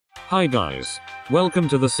Hi guys. Welcome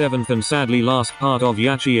to the 7th and sadly last part of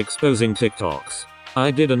Yachi exposing TikToks.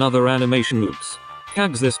 I did another animation oops.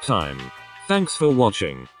 Kags this time. Thanks for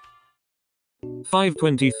watching.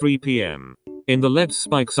 5:23 p.m. In the Let's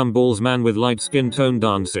Spike Some Balls man with light skin tone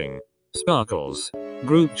dancing. Sparkles.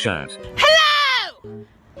 Group chat. Hello!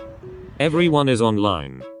 Everyone is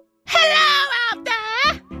online. Hello out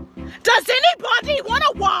there! Does anybody want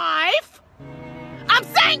a wife? I'm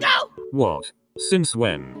single! What? Since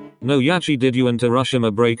when? No Yachi, did you and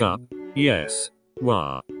Terushima break up? Yes.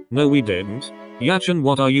 Wah. No we didn't. Yachin,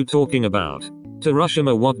 what are you talking about?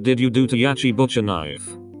 Terushima, what did you do to Yachi? Butcher knife.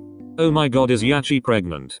 Oh my god, is Yachi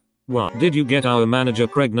pregnant? What? Did you get our manager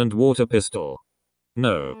pregnant? Water pistol.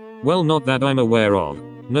 No. Well, not that I'm aware of.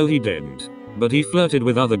 No he didn't. But he flirted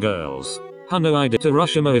with other girls. No I did.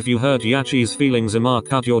 Terushima, if you hurt Yachi's feelings,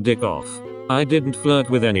 cut your dick off. I didn't flirt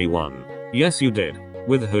with anyone. Yes you did.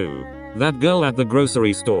 With who? That girl at the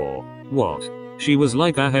grocery store. What? She was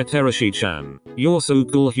like terushi-chan. You're so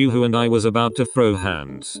cool Haikyuu, and I was about to throw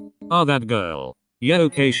hands. That girl. Yeah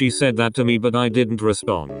okay, she said that to me but I didn't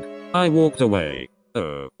respond. I walked away.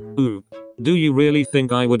 Oh. Oop. Do you really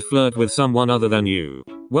think I would flirt with someone other than you?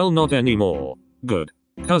 Well, not anymore. Good.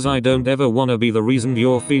 Cause I don't ever wanna be the reason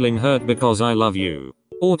you're feeling hurt because I love you.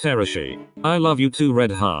 Or Terushi. I love you too,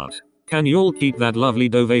 red heart. Can y'all keep that lovely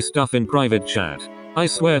dove stuff in private chat? I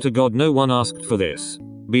swear to god no one asked for this.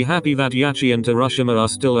 Be happy that Yachi and Terushima are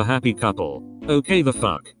still a happy couple. Okay the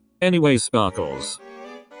fuck. Anyways sparkles.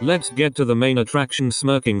 Let's get to the main attraction,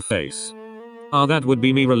 smirking face. That would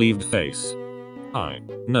be me relieved face.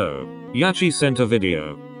 No. Yachi sent a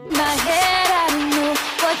video. My head, I don't know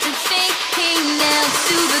what to think. He knelt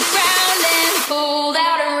to the ground and pulled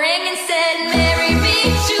out a ring and said, marry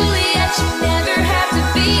me, Juliet, you never have to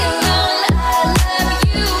be alone. I love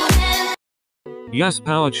you and Yes,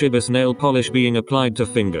 power chibis nail polish being applied to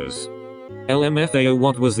fingers. LMFAO,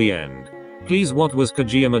 what was the end? Please, what was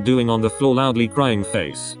Kojima doing on the floor loudly crying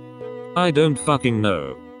face? I don't fucking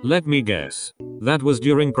know. Let me guess. That was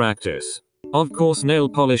during practice. Of course, nail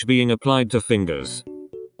polish being applied to fingers.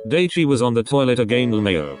 Daichi was on the toilet again.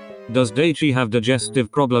 Lmao. Does Daichi have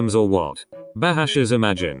digestive problems or what? Bahashes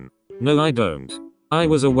imagine. No I don't. I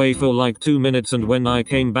was away for like 2 minutes and when I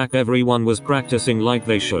came back everyone was practicing like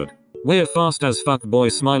they should. We're fast as fuck boy,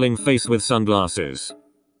 smiling face with sunglasses.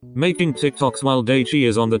 Making TikToks while Daichi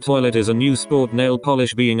is on the toilet is a new sport, nail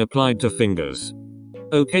polish being applied to fingers.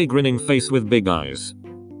 Okay, grinning face with big eyes.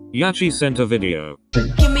 Yachi sent a video.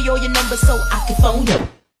 Give me all your numbers so I can phone you.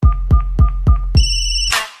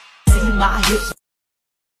 See my hips.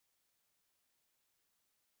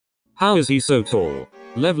 How is he so tall?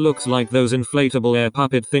 Lev looks like those inflatable air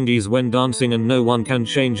puppet thingies when dancing and no one can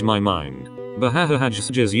change my mind.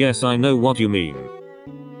 Bahahahajs, yes I know what you mean.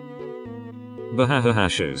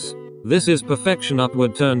 Bahahahashes. This is perfection,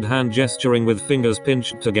 upward turned hand gesturing with fingers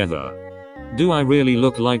pinched together. Do I really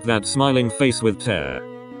look like that smiling face with tear?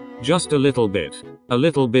 Just a little bit. A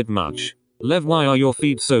little bit much. Lev, why are your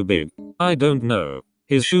feet so big? I don't know.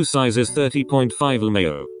 His shoe size is 30.5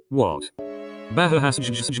 Lmao. What?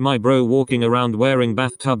 Bahahasj, my bro walking around wearing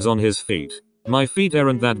bathtubs on his feet. My feet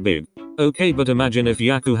aren't that big. Okay, but imagine if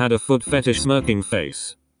Yaku had a foot fetish, smirking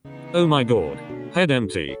face. Oh my god. Head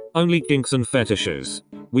empty. Only kinks and fetishes.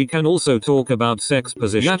 We can also talk about sex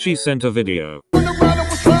position. Yachi sent a video.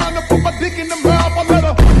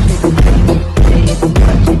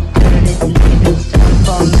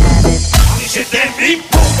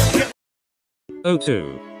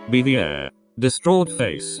 O2. Be the air. Distraught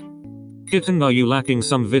face. Kitten, are you lacking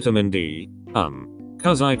some vitamin D?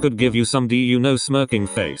 Cause I could give you some D, you know, smirking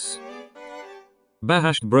face.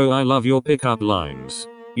 Bahashed bro, I love your pickup lines.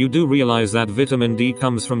 You do realize that vitamin D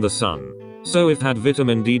comes from the sun. So if had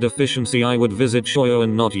vitamin D deficiency I would visit Shoyo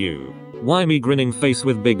and not you. Why me, grinning face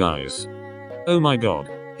with big eyes. Oh my god.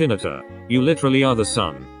 Hinata. You literally are the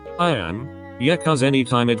sun. I am? Yeah, cause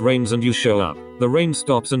anytime it rains and you show up, the rain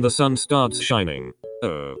stops and the sun starts shining.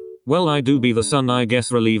 Oh. Well, I do be the sun, I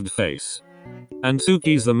guess, relieved face. And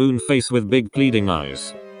Tsuki's the moon face with big pleading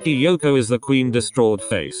eyes. Kyoko is the queen, distraught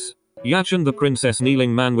face. Yachin the princess,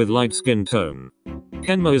 kneeling man with light skin tone.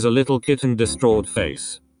 Kenma is a little kitten, distraught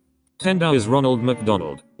face. Tendao is Ronald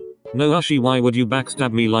McDonald. No Ushi, why would you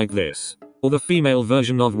backstab me like this? Or the female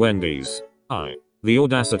version of Wendy's. The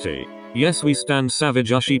audacity. Yes, we stand savage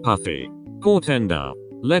Ushi Puffy. Poor Tendao.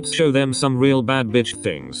 Let's show them some real bad bitch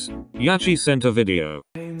things. Yachi sent a video.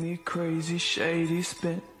 Me crazy, shady,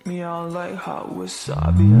 spit me out like hot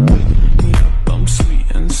wasabi. Wake me up, I'm sweet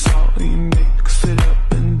and salty, mix it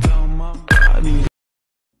up and down my body.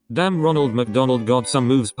 Damn, Ronald McDonald got some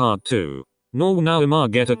moves part 2. Nor now Ima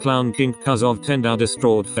get a clown kink cause of Tendao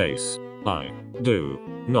distraught face. I do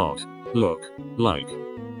not look like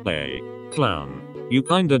a clown. You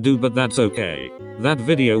kinda do, but that's okay. That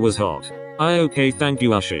video was hot. Okay, thank you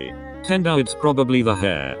Ashi. Tendao, it's probably the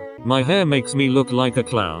hair. My hair makes me look like a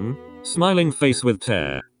clown. Smiling face with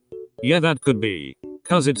tear. Yeah, that could be.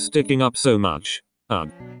 Cause it's sticking up so much.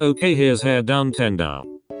 Ugh. Okay, here's hair down Tendao.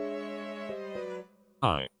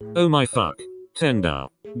 Oh my fuck. Tendao.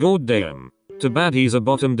 God damn. Too bad he's a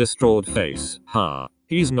bottom distraught face. Ha.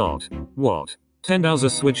 He's not. What? Tendao's a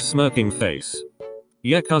switch smirking face.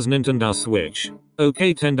 Yeah, cuz Nintendo Switch.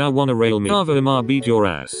 Okay, Tendao wanna rail me. Kava Ima beat your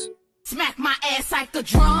ass. Smack my ass like a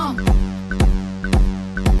drum.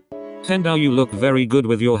 Tendao, you look very good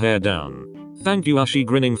with your hair down. Thank you Ashi,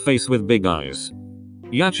 grinning face with big eyes.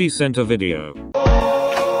 Yachi sent a video.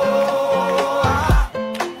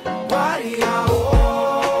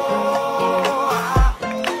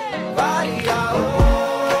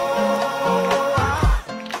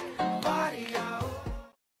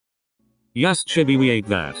 Yes chibi, we ate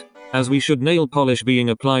that. As we should. Nail polish being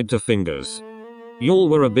applied to fingers. Y'all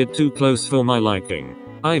were a bit too close for my liking.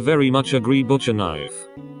 I very much agree. Butcher knife.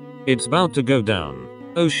 It's about to go down.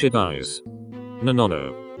 Oh shit eyes.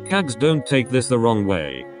 No. Kags, don't take this the wrong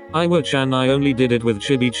way. I only did it with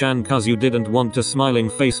Chibi-chan cause you didn't want to smiling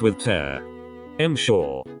face with tear.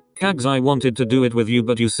 Sure. Kags, I wanted to do it with you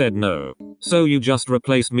but you said no. So you just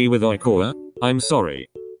replaced me with oikawa? I'm sorry.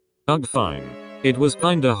 Ugh, fine. It was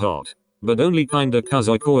kinda hot. But only kinda cause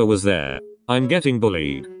oikawa was there. I'm getting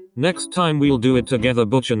bullied. Next time we'll do it together.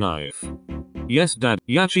 Butcher knife. Yes dad.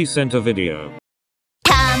 Yachi sent a video.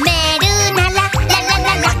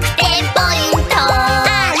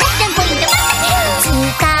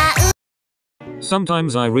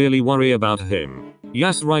 Sometimes I really worry about him.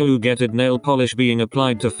 Yes, Ryu get it, nail polish being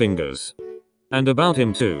applied to fingers. And about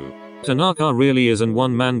him too. Tanaka really is an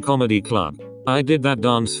one-man comedy club. I did that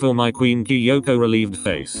dance for my queen Kyoko relieved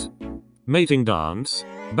face. Mating dance?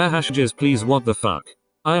 Bahashjas please, what the fuck?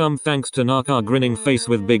 Thanks Tanaka, grinning face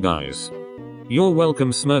with big eyes. You're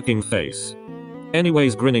welcome, smirking face.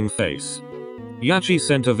 Anyways, grinning face. Yachi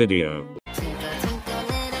sent a video.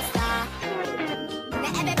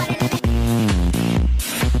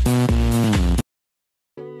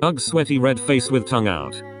 Ugh, sweaty red face with tongue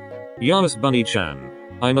out. Yaris Bunny-chan.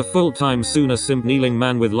 I'm a full-time Suna simp kneeling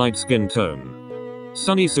man with light skin tone.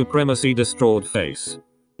 Sunny supremacy distraught face.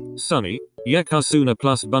 Sunny? Yeka Suna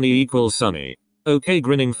plus Bunny equals Sunny. Okay,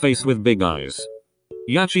 grinning face with big eyes.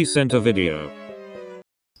 Yachi sent a video.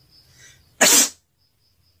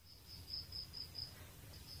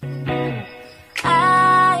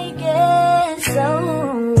 I get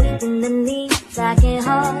so weak in the knees, I can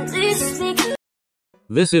hardly speak.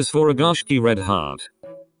 This is for Agashki Red Heart.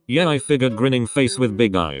 Yeah, I figured, grinning face with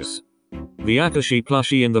big eyes. The Akashi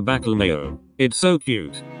plushie in the battle mayo. It's so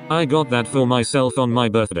cute. I got that for myself on my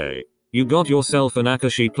birthday. You got yourself an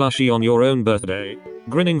Akashi plushie on your own birthday?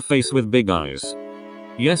 Grinning face with big eyes.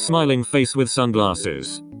 Yes, smiling face with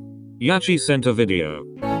sunglasses. Yachi sent a video.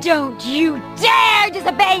 Don't you dare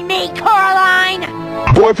disobey me, Coraline!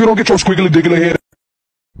 Boy, if you don't get your squiggly diggly head.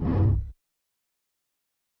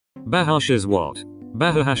 Bahash is what?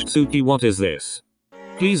 Bahash Tsuki, what is this?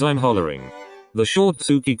 Please, I'm hollering. The short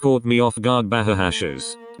Tsuki caught me off guard.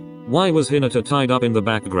 Bahahashes. Why was Hinata tied up in the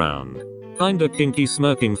background? Kinda kinky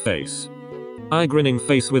smirking face. I grinning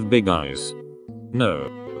face with big eyes. No.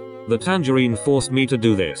 The tangerine forced me to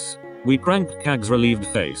do this. We pranked Kags relieved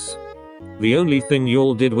face. The only thing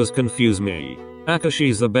y'all did was confuse me.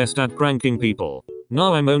 Akashi's the best at pranking people.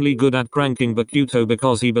 Now I'm only good at pranking Bokuto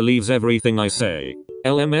because he believes everything I say.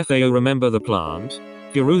 LMFAO, remember the plant?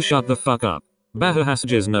 Kuroo, shut the fuck up.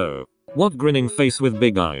 Bahahasjes, no. What, grinning face with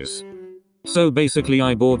big eyes. So basically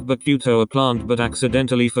I bought Bokuto a plant but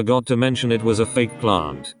accidentally forgot to mention it was a fake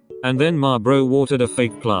plant. And then ma bro watered a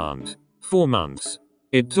fake plant. 4 months.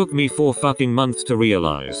 It took me 4 fucking months to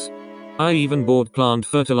realize. I even bought plant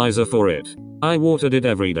fertilizer for it. I watered it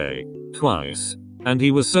every day. Twice. And he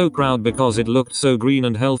was so proud because it looked so green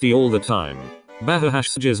and healthy all the time.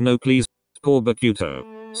 Bahahasjes, no please. Poor Bokuto.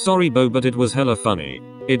 Sorry Bo, but it was hella funny.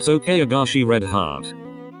 It's okay, Agashi Red Heart.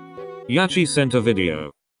 Yachi sent a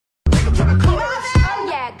video. Oh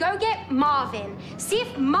yeah, go get Marvin. See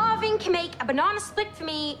if Marvin can make a banana split for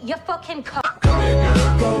me. You fucking co-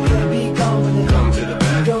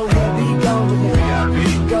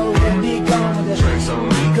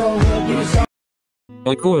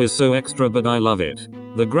 Oikawa is so extra but I love it.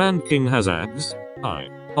 The Grand King has abs?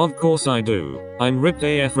 Of course I do. I'm ripped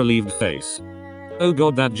AF relieved face. Oh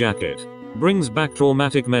god, that jacket. Brings back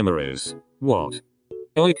traumatic memories. What?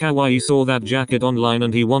 Oikawa saw that jacket online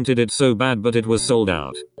and he wanted it so bad but it was sold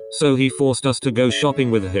out. So he forced us to go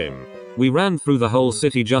shopping with him. We ran through the whole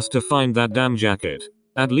city just to find that damn jacket.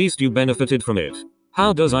 At least you benefited from it.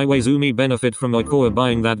 How does Iwaizumi benefit from Oikawa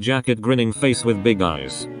buying that jacket? Grinning face with big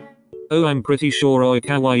eyes. Oh, I'm pretty sure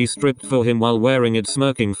Oikawa stripped for him while wearing it.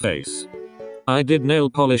 Smirking face. I did nail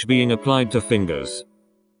polish being applied to fingers.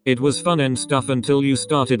 It was fun and stuff until you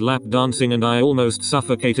started lap dancing and I almost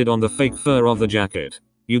suffocated on the fake fur of the jacket.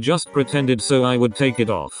 You just pretended so I would take it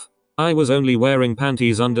off. I was only wearing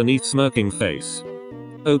panties underneath. Smirking face.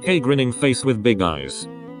 Okay, grinning face with big eyes.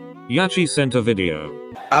 Yachi sent a video.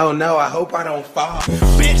 Oh no, I hope I don't fall.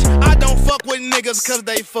 Bitch, I don't fuck with niggas cause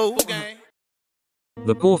they fool.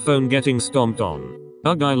 The poor phone getting stomped on.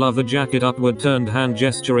 Ugh, I love the jacket. Upward turned hand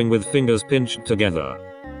gesturing with fingers pinched together.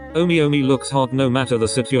 Omi looks hot no matter the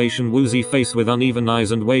situation. Woozy face with uneven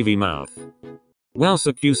eyes and wavy mouth. Wow,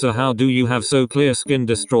 Sakusa, how do you have so clear skin?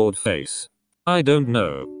 Distraught face. I don't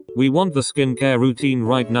know. We want the skincare routine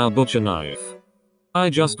right now. Butcher knife. I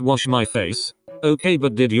just wash my face. Okay,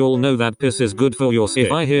 but did y'all know that piss is good for your skin?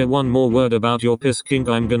 If I hear one more word about your piss kink,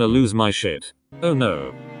 I'm gonna lose my shit. Oh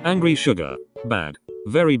no. Angry sugar. Bad.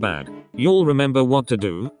 Very bad. Y'all remember what to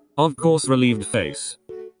do? Of course, relieved face.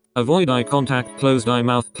 Avoid eye contact. Closed eye,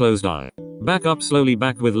 mouth closed eye. Back up slowly,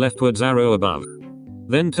 back with leftwards arrow above.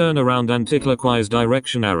 Then turn around anticlockwise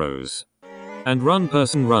direction arrows. And run,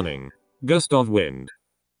 person running. Gust of wind.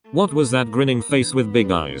 What was that? Grinning face with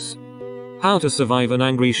big eyes. How to survive an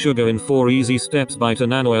angry sugar in 4 easy steps by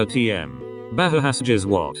Tananoya TM. Bahahasjiz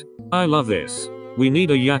what? I love this. We need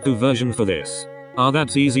a Yaku version for this. Ah,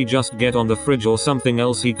 that's easy, just get on the fridge or something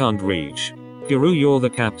else he can't reach. Kuroo, you're the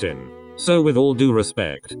captain. So with all due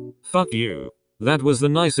respect. Fuck you. That was the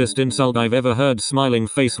nicest insult I've ever heard. Smiling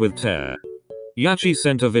face with tear. Yachi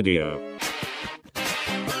sent a video.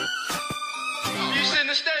 You seen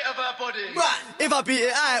the state of our body? Right, if I beat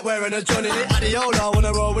it, I ain't wearing a Johnny. Adiola,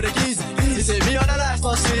 wanna roll with the keys. You see me on the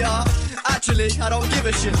lifestyle, sweetheart. Actually, I don't give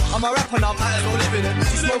a shit. I'm a rapper now, I ain't living it.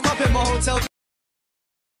 Smoke up in my hotel.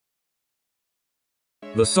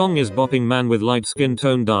 The song is bopping man with light skin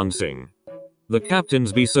tone dancing. The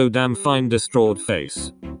captains be so damn fine. Distraught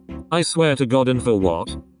face. I swear to God, and for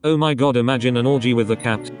what? Oh my god, imagine an orgy with the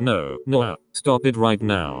captain. No, stop it right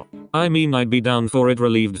now. I mean, I'd be down for it.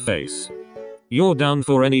 Relieved face. You're down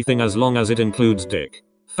for anything as long as it includes dick.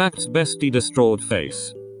 Facts, bestie. Distraught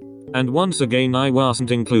face. And once again, I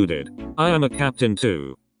wasn't included. I am a captain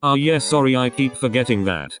too. Ah yeah, sorry, I keep forgetting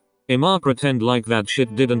that. Ima, pretend like that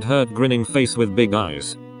shit didn't hurt. Grinning face with big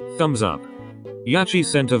eyes. Thumbs up. Yachi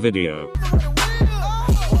sent a video.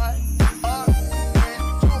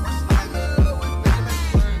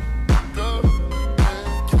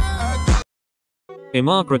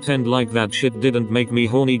 Ima, pretend like that shit didn't make me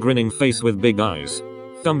horny. Grinning face with big eyes.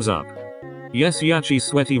 Thumbs up. Yes, Yachi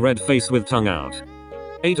sweaty red face with tongue out.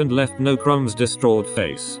 Ate and left no crumbs. Distraught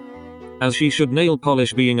face. As she should. Nail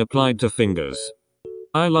polish being applied to fingers.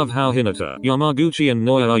 I love how Hinata, Yamaguchi and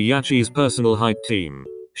Noya are Yachi's personal height team.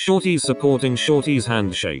 Shorty's supporting Shorty's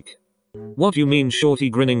handshake. What you mean, Shorty?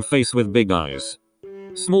 Grinning face with big eyes.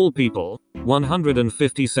 Small people,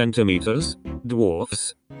 150 centimeters,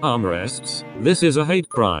 dwarfs, armrests. This is a hate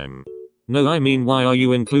crime. No, I mean, why are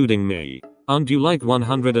you including me? Aren't you like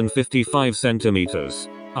 155 centimeters?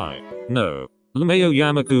 No. Lumeo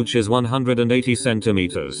Yamaguchi is 180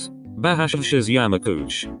 centimeters. Bahash's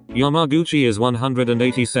Yamaguchi. Yamaguchi is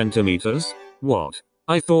 180 centimeters? What?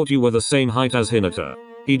 I thought you were the same height as Hinata.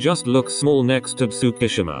 He just looks small next to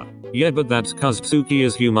Tsukishima. Yeah, but that's cause Tsuki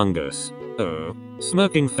is humongous. Oh.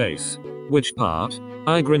 Smirking face. Which part?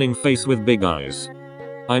 I grinning face with big eyes.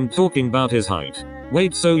 I'm talking about his height.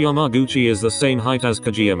 Wait, so Yamaguchi is the same height as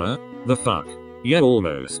Kajiyama? The fuck? Yeah,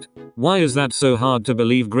 almost. Why is that so hard to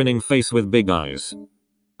believe? Grinning face with big eyes.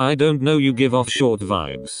 I don't know, you give off short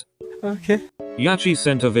vibes. Okay. Yachi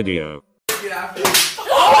sent a video.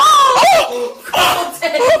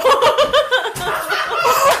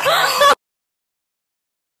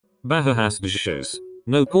 Bahahasdshis.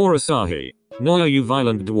 No, poor Asahi. Noya, you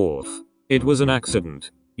violent dwarf. It was an accident.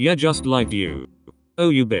 Yeah, just like you. Oh,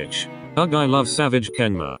 you bitch. Ugh, I love savage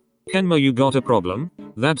Kenma. Kenma, you got a problem?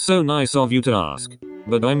 That's so nice of you to ask.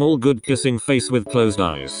 But I'm all good. Kissing face with closed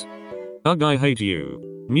eyes. Ugh, I hate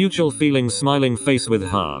you. Mutual feelings. Smiling face with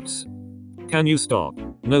hearts. Can you stop?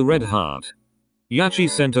 No red heart. Yachi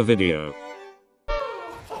sent a video. That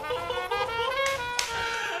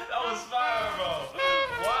was fire, bro.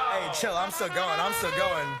 Wow. Hey, chill, I'm still going.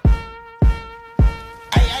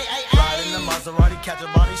 Ride in the Maserati, catch a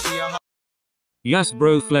body, she a Yes,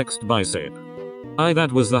 bro, flexed bicep.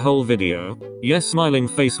 That was the whole video. Yes, smiling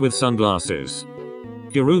face with sunglasses.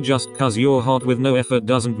 Kuroo, just cause you're hot with no effort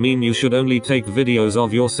doesn't mean you should only take videos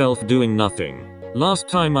of yourself doing nothing. Last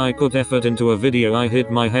time I put effort into a video I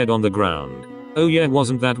hit my head on the ground. Oh yeah,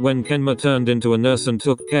 wasn't that when Kenma turned into a nurse and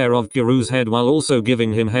took care of Kuroo's head while also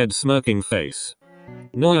giving him head smirking face?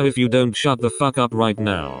 Noya, if you don't shut the fuck up right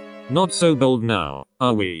now. Not so bold now,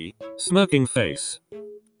 are we? Smirking face.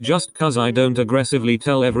 Just cause I don't aggressively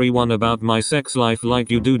tell everyone about my sex life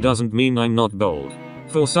like you do doesn't mean I'm not bold.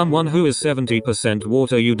 For someone who is 70%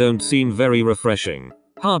 water, you don't seem very refreshing.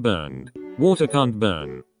 Ha, burned. Water can't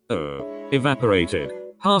burn. Oh. Evaporated.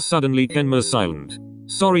 Ha, suddenly Kenma's silent.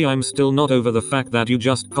 Sorry, I'm still not over the fact that you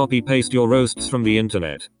just copy paste your roasts from the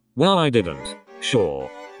internet. Well, I didn't.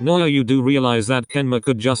 Sure. Noya, you do realize that Kenma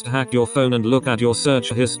could just hack your phone and look at your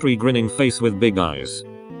search history grinning face with big eyes.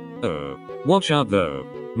 Oh. Watch out though.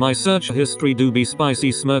 My search history do be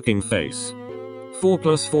spicy smirking face.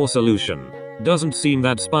 4+4 solution. Doesn't seem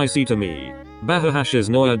that spicy to me. Bahahash's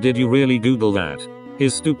Noya, did you really Google that?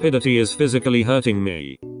 His stupidity is physically hurting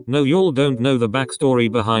me. No, y'all don't know the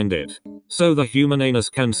backstory behind it. So the human anus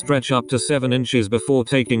can stretch up to 7 inches before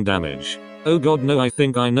taking damage. Oh god no, I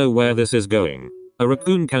think I know where this is going. A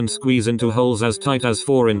raccoon can squeeze into holes as tight as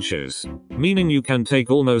 4 inches. Meaning you can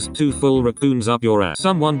take almost 2 full raccoons up your ass.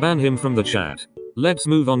 Someone ban him from the chat. Let's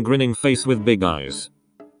move on. Grinning face with big eyes.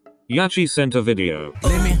 Yachi sent a video.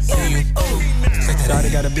 Let me see you.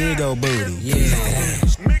 Shawty got a big old booty. Yeah.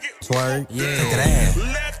 Twerk. Yeah.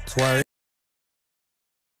 Twerk.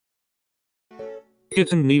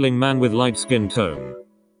 Kitten kneeling man with light skin tone.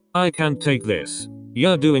 I can't take this.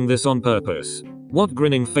 You're doing this on purpose. What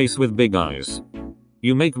grinning face with big eyes.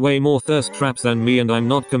 You make way more thirst traps than me and I'm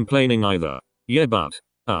not complaining either. Yeah but,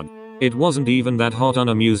 it wasn't even that hot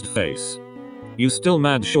unamused face. You still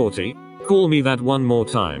mad shorty? Call me that one more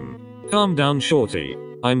time. Calm down shorty.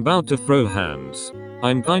 I'm about to throw hands.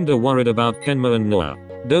 I'm kinda worried about Kenma and Noah.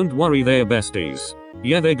 Don't worry, they're besties.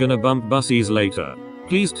 Yeah, they're gonna bump bussies later.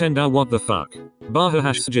 Please tender, what the fuck?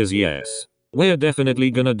 Bahahash's yes. We're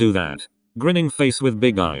definitely gonna do that. Grinning face with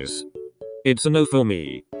big eyes. It's a no for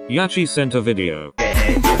me. Yachi sent a video.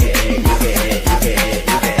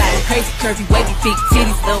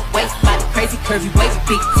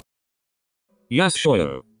 Yes,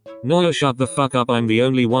 Shoyo. Noya, shut the fuck up, I'm the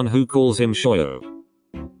only one who calls him Shoyo.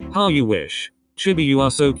 How you wish. Chibi, you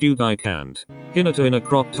are so cute I can't. Hinata in a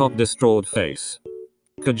crop top distraught face.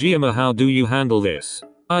 Kajima, how do you handle this?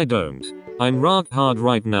 I don't. I'm rock hard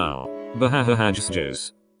right now.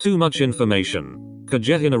 Bahahahajs. Too much information.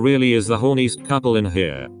 Kajehina really is the horniest couple in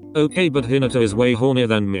here. Okay, but Hinata is way hornier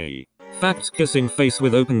than me. Facts, kissing face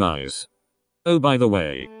with open eyes. Oh, by the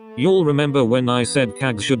way. Y'all remember when I said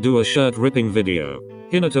Kags should do a shirt ripping video?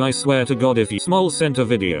 Hinata, I swear to god if you small sent a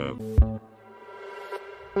video.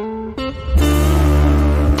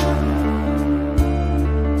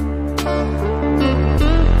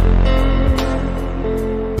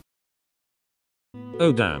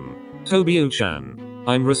 Oh damn. Tobio-chan.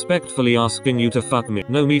 I'm respectfully asking you to fuck me.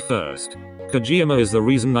 No, me first. Kajima is the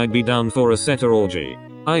reason I'd be down for a setter orgy.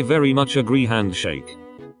 I very much agree, handshake.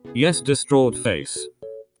 Yes, distraught face.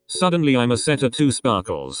 Suddenly I'm a setter too,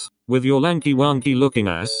 sparkles. With your lanky wonky looking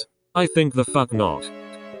ass? I think the fuck not.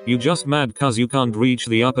 You just mad cause you can't reach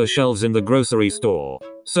the upper shelves in the grocery store.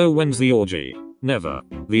 So when's the orgy? Never.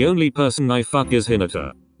 The only person I fuck is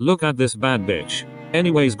Hinata. Look at this bad bitch.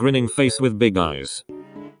 Anyways, grinning face with big eyes.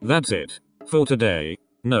 That's it. For today.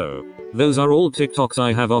 No. Those are all TikToks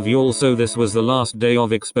I have of y'all, so this was the last day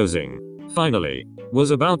of exposing. Finally.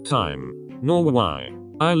 Was about time. Nor why.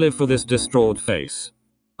 I live for this distraught face.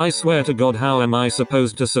 I swear to god, how am I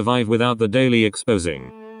supposed to survive without the daily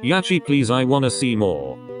exposing? Yachi, please, I wanna see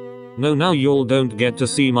more. No, now y'all don't get to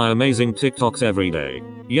see my amazing TikToks every day.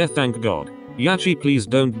 Yeah, thank god. Yachi, please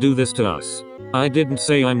don't do this to us. I didn't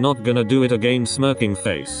say I'm not gonna do it again, smirking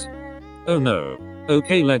face. Oh no.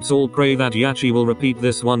 Okay, let's all pray that Yachi will repeat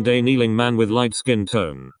this one day. Kneeling man with light skin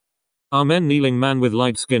tone. Amen. Kneeling man with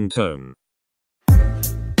light skin tone.